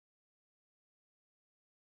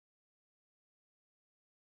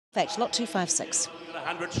Fact, lot 256.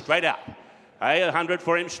 100 straight out. Hey, 100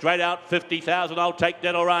 for him straight out. 50,000. I'll take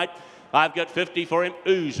that, all right. I've got 50 for him.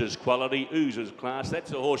 Oozes quality, oozes class.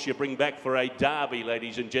 That's the horse you bring back for a derby,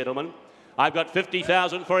 ladies and gentlemen. I've got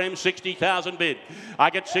 50,000 for him, 60,000 bid. I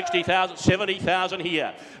get 60,000, 70,000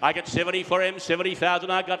 here. I get 70 for him, 70,000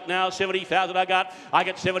 I got now, 70,000 I got. I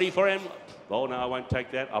get 70 for him. Oh, no, I won't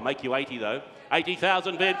take that. I'll make you 80, though.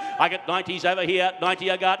 80,000 bid. I get 90s over here.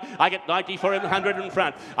 90 I got. I get 90 for him, 100 in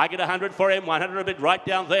front. I get 100 for him, 100 a bid right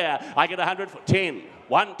down there. I get 100 for 10.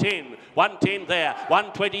 110, 110 there,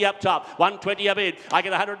 120 up top, 120 a bid. I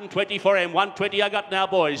get 120 for him, 120 I got now,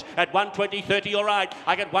 boys. At 120, 30, all right.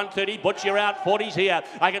 I get 130, Butch, you're out, 40's here.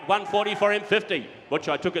 I get 140 for him, 50. Butch,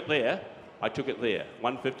 I took it there. I took it there.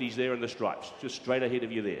 150's there in the stripes, just straight ahead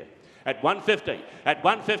of you there. At 150, at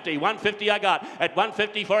 150, 150 I got. At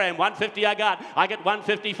 150 for him, 150 I got. I get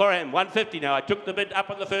 150 for him, 150 now. I took the bid up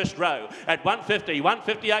in the first row. At 150,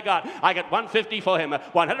 150 I got. I get 150 for him,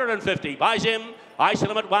 150. Buys him, I sell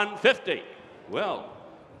him at 150. Well,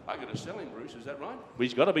 I got to sell him, Bruce, is that right?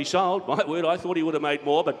 He's got to be sold. My word, I thought he would have made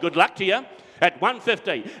more, but good luck to you. At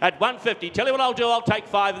 150, at 150, tell you what I'll do, I'll take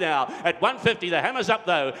 5 now. At 150, the hammer's up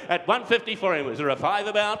though. At 150 for him, is there a 5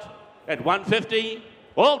 about? At 150,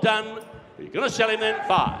 all done. You're going to sell him then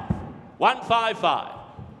 5. 155.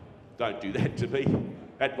 Don't do that to me.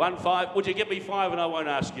 At 15, would you give me 5 and I won't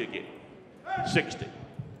ask you again? 60.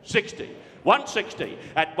 60. 160.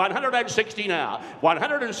 At 160 now.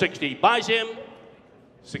 160. Buys him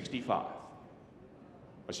 65.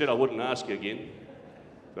 I said I wouldn't ask you again.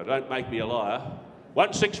 So don't make me a liar.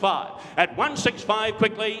 165. At 165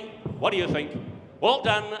 quickly. What do you think? All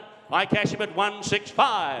done. I cash him at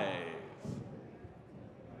 165.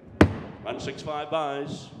 165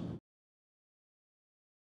 buys.